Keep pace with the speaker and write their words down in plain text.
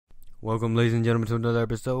Welcome, ladies and gentlemen, to another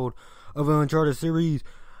episode of the Uncharted series.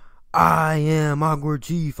 I am Awkward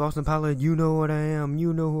Chief, Austin Pilot. You know what I am.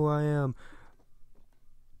 You know who I am.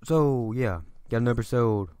 So, yeah, got an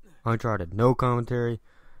episode, Uncharted. No commentary.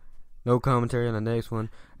 No commentary on the next one.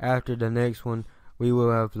 After the next one, we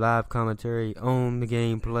will have live commentary on the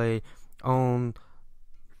gameplay.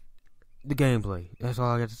 That's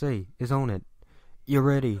all I got to say. It's on it. You're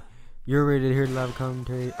ready. You're ready to hear the live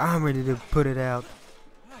commentary. I'm ready to put it out.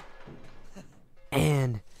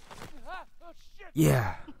 And,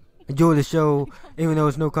 yeah, enjoy the show, even though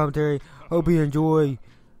it's no commentary. Hope you enjoy.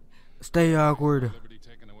 Stay awkward.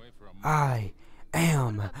 I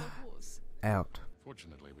am out.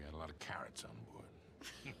 Fortunately, we had a lot of carrots on board.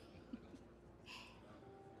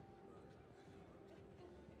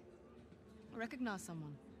 Recognize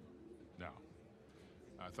someone? No.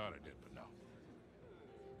 I thought I did, but no.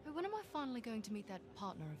 When am I finally going to meet that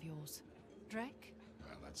partner of yours? Drake?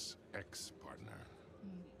 Well, that's ex-partner.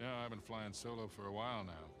 Yeah, I've been flying solo for a while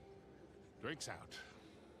now. Drake's out.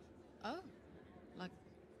 Oh, like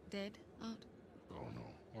dead out? Oh, no.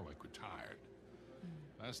 More like retired.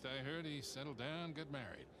 Last I heard, he settled down, got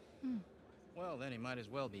married. Well, then he might as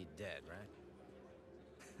well be dead,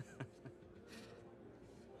 right?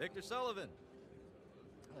 Victor Sullivan!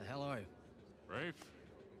 How the hell are you? Rafe?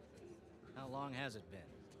 How long has it been?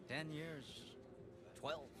 10 years?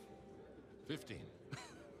 12? 15.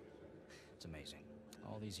 It's amazing.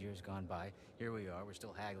 All these years gone by, here we are, we're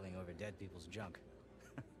still haggling over dead people's junk.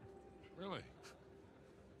 Really?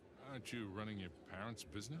 Aren't you running your parents'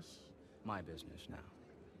 business? My business now.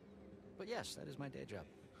 But yes, that is my day job.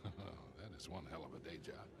 That is one hell of a day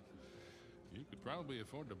job. You could probably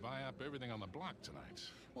afford to buy up everything on the block tonight.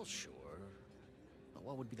 Well, sure. But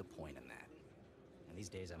what would be the point in that? And these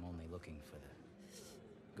days I'm only looking for the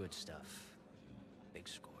good stuff. Big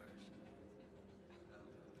scores.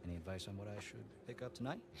 Any advice on what I should pick up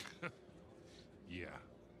tonight? Yeah,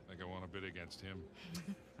 I think I want to bid against him.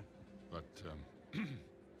 But,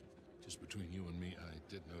 just between you and me, I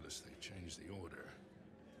did notice they changed the order.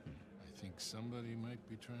 I think somebody might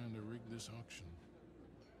be trying to rig this auction.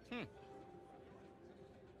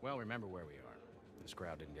 Well, remember where we are. This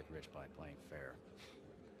crowd didn't get rich by playing fair.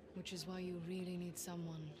 Which is why you really need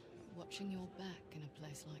someone watching your back in a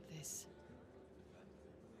place like this.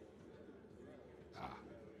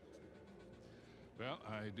 Well,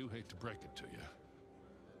 I do hate to break it to you.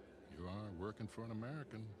 You are working for an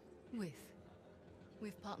American.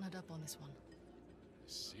 We've partnered up on this one. I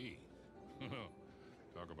see.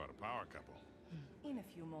 Talk about a power couple. In a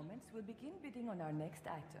few moments, we'll begin bidding on our next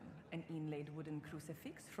item, an inlaid wooden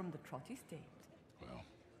crucifix from the Trotty State. Well,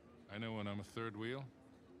 I know when I'm a third wheel.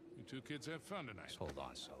 You two kids have fun tonight. Just hold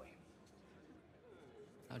on, Sully.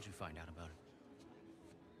 How'd you find out about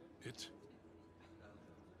it? It?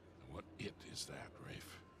 What it is that,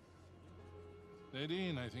 Rafe?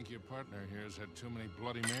 Nadine, I think your partner here has had too many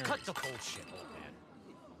Bloody Marys. Cut the bullshit, old man.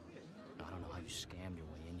 I don't know how you scammed your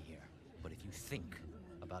way in here, but if you think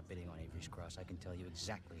about bidding on Avery's Cross, I can tell you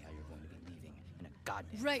exactly how you're going to be leaving in a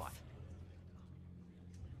goddamn Rafe! fight.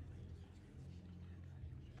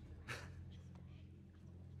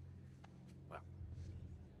 Well,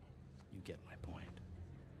 you get my point.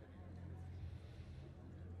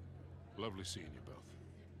 Lovely seeing you both.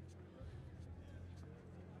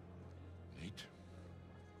 Nate?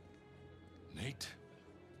 Nate?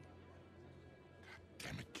 God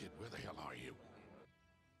damn it, kid, where the hell are you?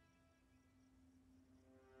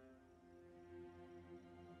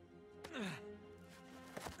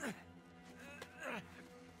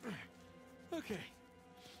 Okay.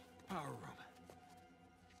 Power room.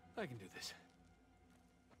 I can do this.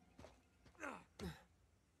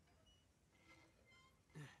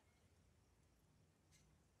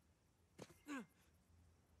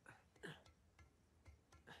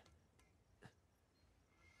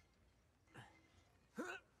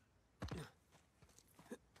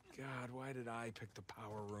 God, why did I pick the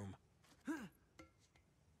power room?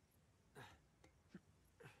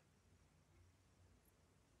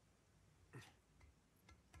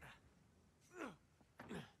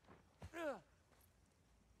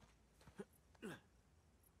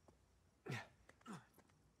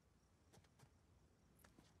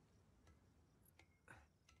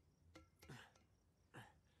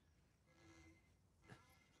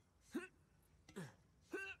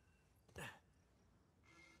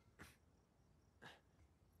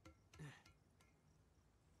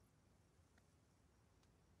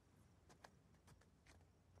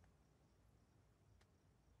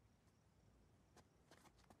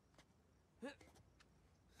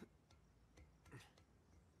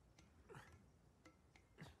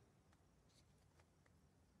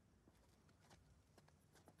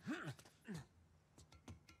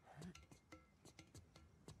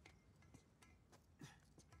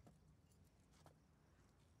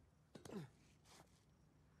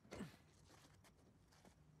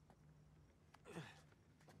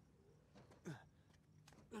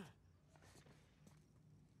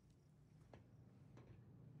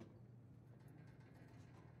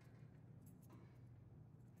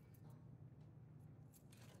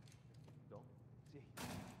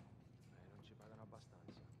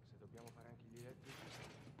 abbastanza. Se dobbiamo fare anche gli elettrici...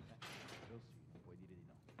 sì, puoi dire di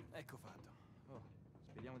no. Ecco fatto. Oh,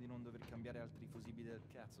 speriamo di non dover cambiare altri fusibili del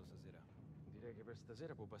cazzo stasera. Direi che per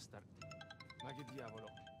stasera può bastare... Ma che diavolo?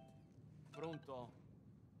 Pronto?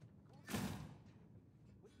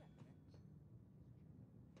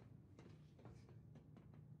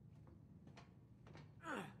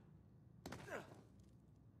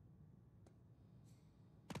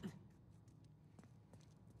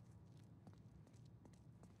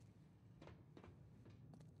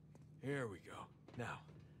 Here we go. Now,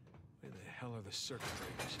 where the hell are the circuit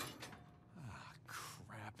breakers? Ah,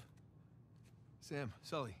 crap. Sam,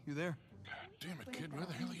 Sully, you there? God damn it, kid. Where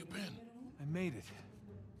the hell have you been? I made it.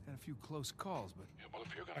 Had a few close calls, but... Yeah, well,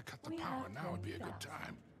 if you're gonna cut the power, now would be a good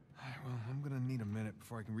time. Well, I'm gonna need a minute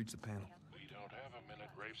before I can reach the panel. We don't have a minute.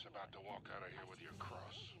 Rafe's about to walk out of here with your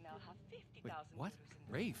cross. You now have Wait, 50,000 what? euros in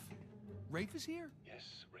the Rafe? Rafe is here?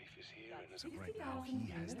 Yes, Rafe is here, and as That's of right now, 50,000 he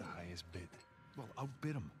has the euros. highest bid. Well,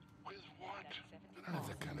 outbid him. With what? I don't have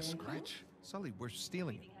that kind of scratch. Sully, we're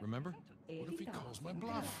stealing it, remember? What if he calls my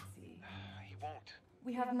bluff? He won't.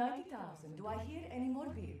 We have 90,000. Do I hear any more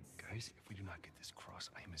bids? Guys, if we do not get this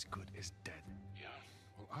cross, I am as good as dead. Yeah.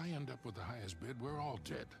 Well, I end up with the highest bid. We're all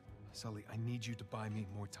dead. Sully, I need you to buy me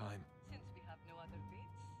more time. Since we have no other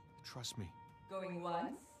bids. Trust me. Going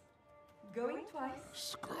once. Going twice.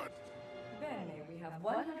 Screw it. Bene, we have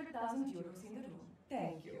 100,000 euros in the room.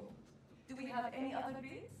 Thank you. Do we have any other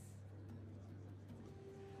bids?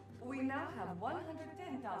 We now have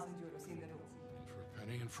 110,000 euros in the room. For a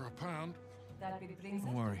penny and for a pound. That bid brings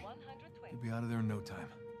Don't us worry. to 120. You'll be out of there in no time.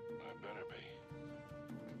 I better be.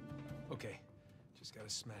 Okay, just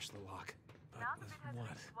gotta smash the lock. Now But the with bid has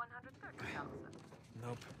what? reached 130,000.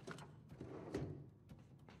 Nope.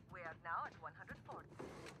 We are now at 140.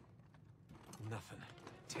 Nothing.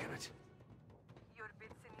 Damn it. Your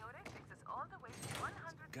bid, Signore, takes us all the way to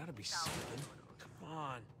 100,000. Gotta be something. Come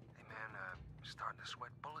on. Hey man, starting to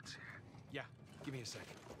sweat bullets here. Yeah, give me a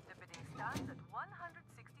second. The bidding stands at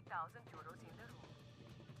 160,000 euros in the room.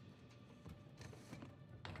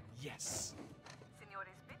 Yes.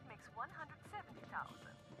 Signore's bid makes 170,000.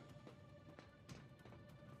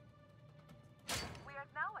 We are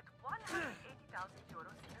now at 180,000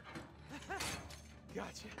 euros in the room.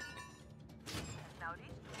 Gotcha. Has now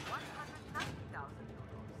reached 190,000 euros.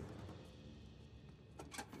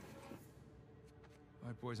 All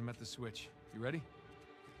right, boys, I'm at the switch. You ready?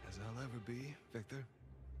 As I'll ever be, Victor.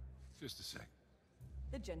 Just a sec.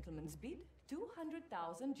 The gentleman's bid,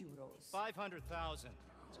 200,000 euros. 500,000.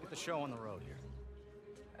 Let's get the show on the road here.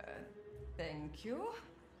 Thank you.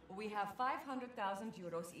 We have 500,000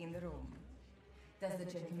 euros in the room. Does the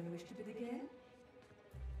gentleman wish to bid again?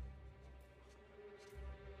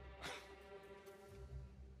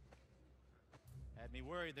 Had me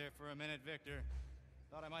worried there for a minute, Victor.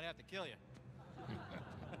 Thought I might have to kill you.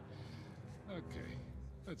 Okay.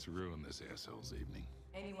 Let's ruin this asshole's evening.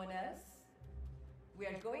 Anyone else? We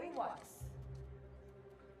are going once.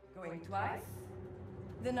 Going twice?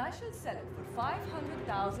 Then I shall sell it for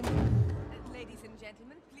 500,000. Ladies and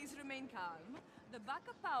gentlemen, please remain calm. The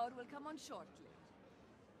backup power will come on shortly.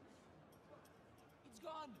 It's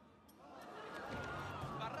gone!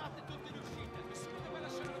 Sbarrate tutte le uscite, nessuno deve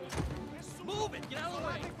lasciare nessuno! Move it! Get out of the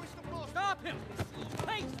way! Stop him!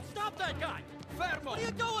 Hey, stop that guy! Fermo! What are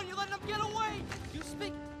you doing? You're letting him get away! You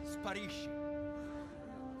speak... Sparisci!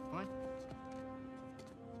 What?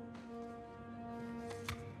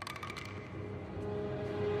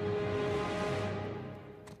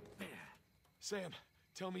 Sam,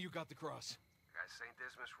 tell me you got the cross. I got St.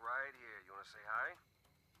 Dismas right here. You wanna say hi?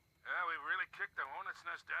 Yeah, we really kicked the hornet's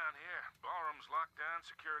nest down here. Ballroom's locked down,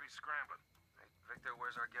 security's scrambling. Hey, Victor,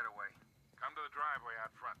 where's our getaway? Come to the driveway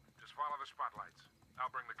out front. Just follow the spotlights.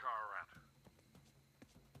 I'll bring the car around.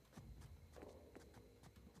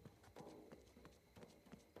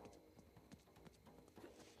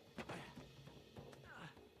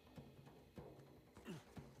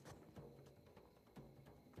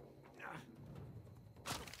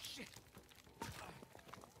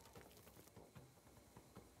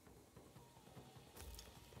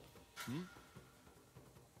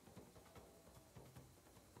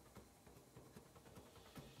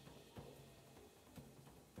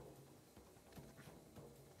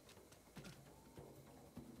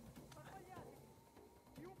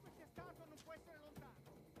 Chiunque sia stato non può essere lontano.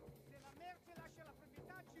 Se la merce lascia la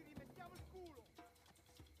proprietà ci rimettiamo il culo.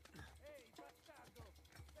 Ehi, bastardo!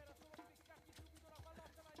 Spera solo che scacchi subito la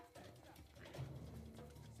pallotta là in testa.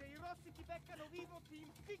 Se i rossi ti beccano vivo ti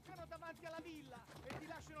impiccano davanti alla villa e ti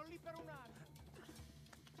lasciano lì per un anno.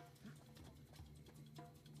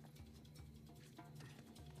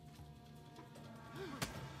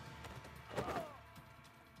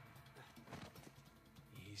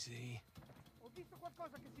 Easy. Ho visto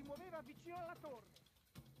qualcosa che si muoveva vicino alla torre.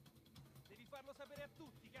 Devi farlo sapere a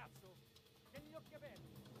tutti, cazzo! Tieni gli occhi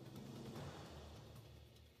aperti.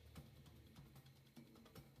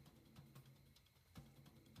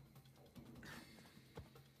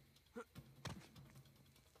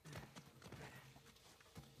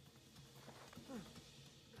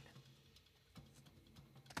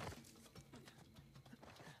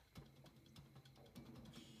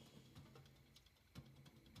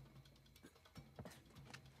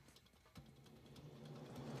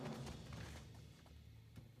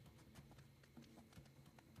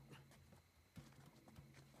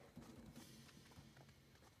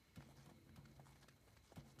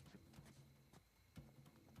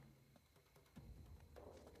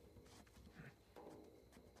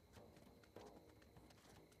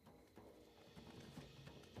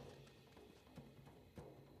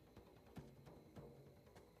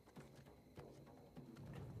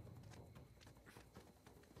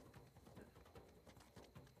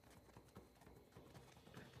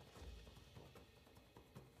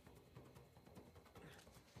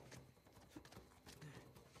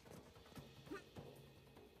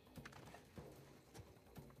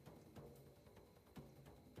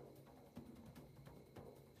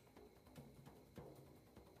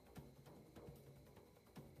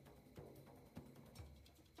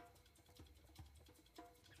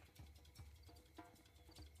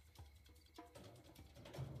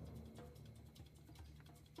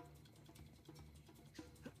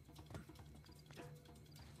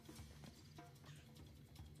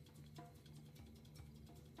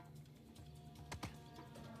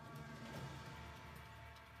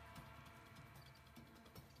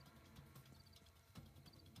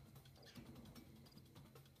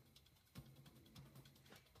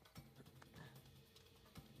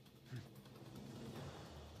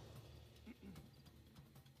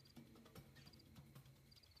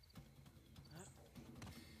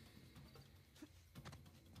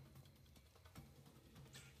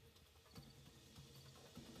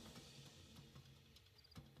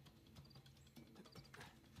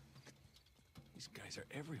 These guys are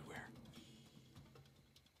everywhere.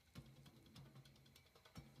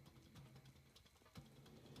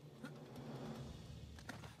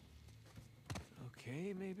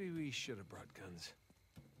 Okay, maybe we should have brought guns.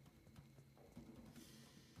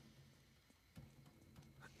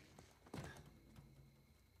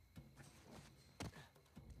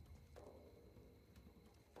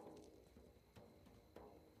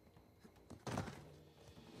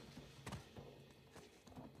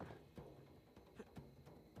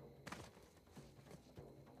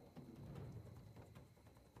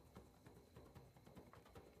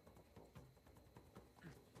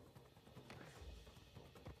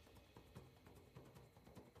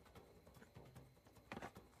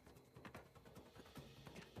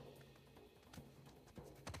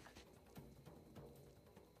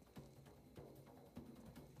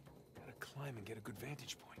 Gotta climb and get a good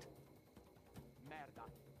vantage point. Merda,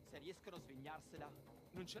 se riescono a svignarsela,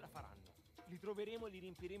 non ce la faranno. Li troveremo e li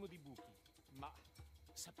riempiremo di buchi. Ma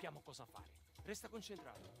sappiamo cosa fare. Resta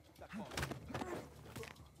concentrato. D'accordo.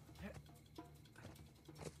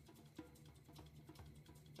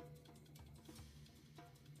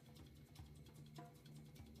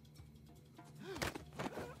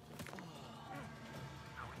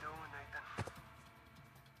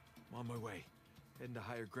 I'm on my way. Heading to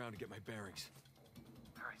higher ground to get my bearings.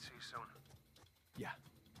 All right, see you soon. Yeah.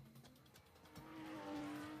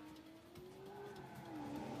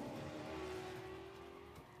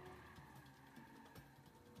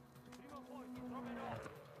 Prima o poi ti troverò.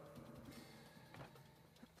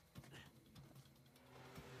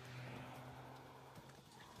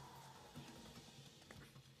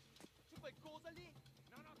 C'è qualcosa lì?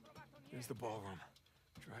 Non ho trovato niente. Here's the ballroom.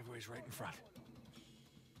 Driveway's right in front.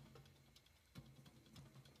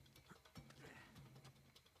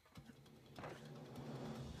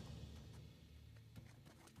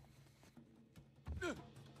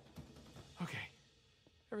 Okay,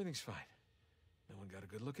 everything's fine. No one got a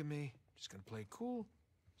good look at me. Just gonna play cool,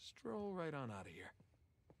 stroll right on out of here.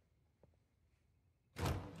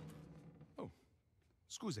 Oh,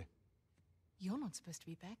 scuse. You're not supposed to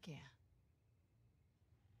be back here.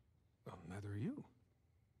 Well, neither are you.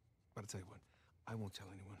 But I'll tell you what, I won't tell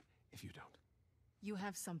anyone if you don't. You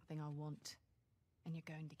have something I want, and you're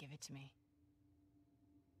going to give it to me.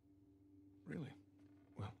 Really?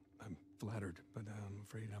 Well, I'm flattered, but I'm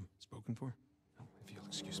afraid I'm spoken for. Oh, if you'll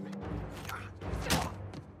excuse me.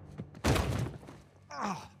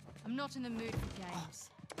 I'm not in the mood for games.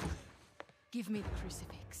 Give me the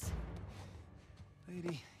crucifix.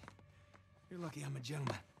 Lady, you're lucky I'm a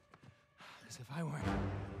gentleman. As if I weren't...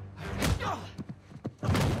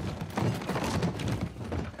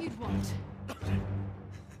 You'd what?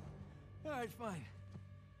 All right, fine.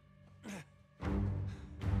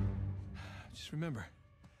 Just remember,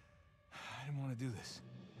 I didn't want to do this.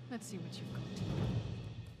 Let's see what you've got.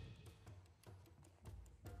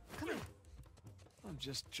 Come here. I'm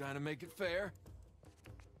just trying to make it fair.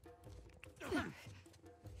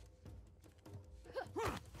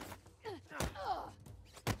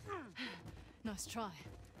 Nice try.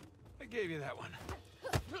 I gave you that one.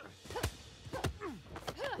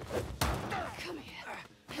 Come here.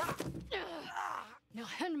 Now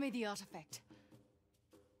hand me the artifact.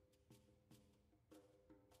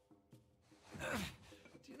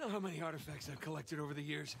 Do you know how many artifacts I've collected over the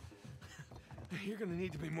years? You're gonna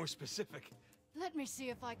need to be more specific. Let me see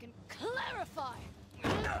if I can clarify.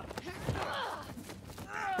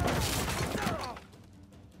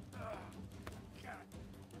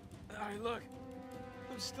 All right, look.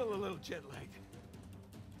 I'm still a little jet-lagged.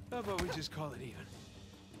 How about we just call it even?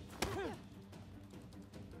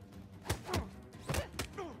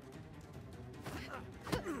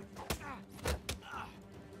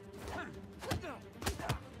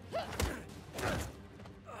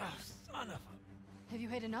 Oh, son of a... Have you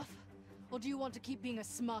had enough? Or do you want to keep being a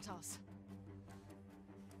smartass?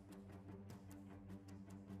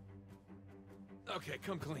 Okay,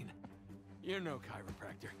 come clean. You're no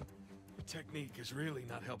chiropractor. Your technique is really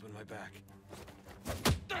not helping my back.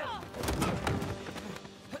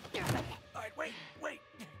 Alright, wait!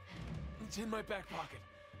 It's in my back pocket.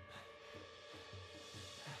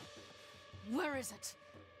 Where is it?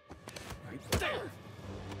 Right there!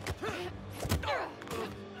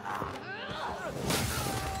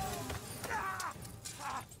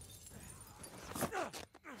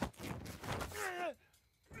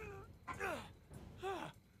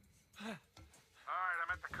 Alright,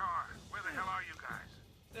 I'm at the car. Where the hell are you guys?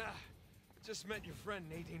 Just met your friend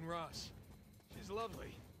Nadine Ross. She's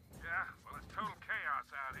lovely. Yeah? Well, it's total chaos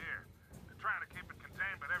out here. They're trying to keep it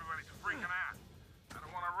contained, but everybody's freaking out. I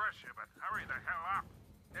don't want to rush you, but hurry the hell up.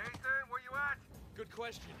 Nathan, where you at? Good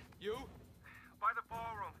question. You? By the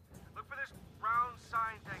ballroom. Look for this round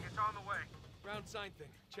sign thing. It's on the way. Round sign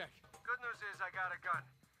thing. Check. Good news is I got a gun.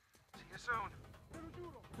 See you soon. Te lo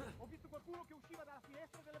giuro, ho visto qualcuno che usciva dalla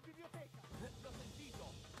finestra della biblioteca. L'ho sentito,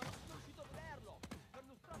 ma non sono riuscito a vederlo.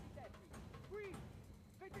 Hanno strati i tetti. Qui,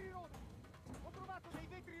 vetri rotti. Ho trovato dei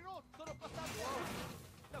vetri rotti. Sono passato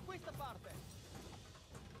da questa parte.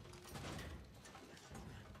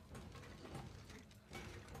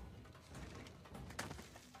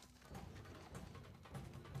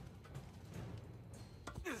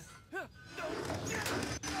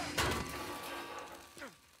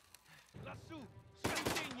 Lassù,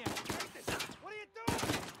 scantigna. What are you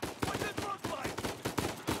doing? What's it look like?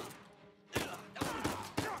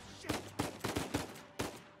 Oh, shit.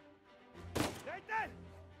 Nathan!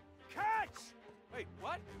 Catch! Wait,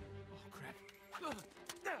 what? Oh, crap.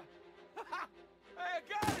 Hey, I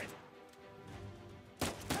got it!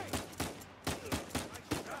 Hey! Nice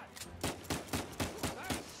shot.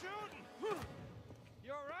 Nice shooting.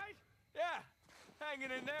 You all right? Yeah,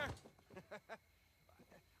 hanging in there.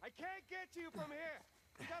 I can't get to you from here.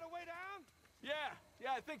 You got a way down? Yeah,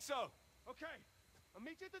 I think so. Okay. I'll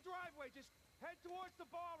meet you at the driveway. Just head towards the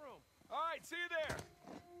ballroom. All right, see you there.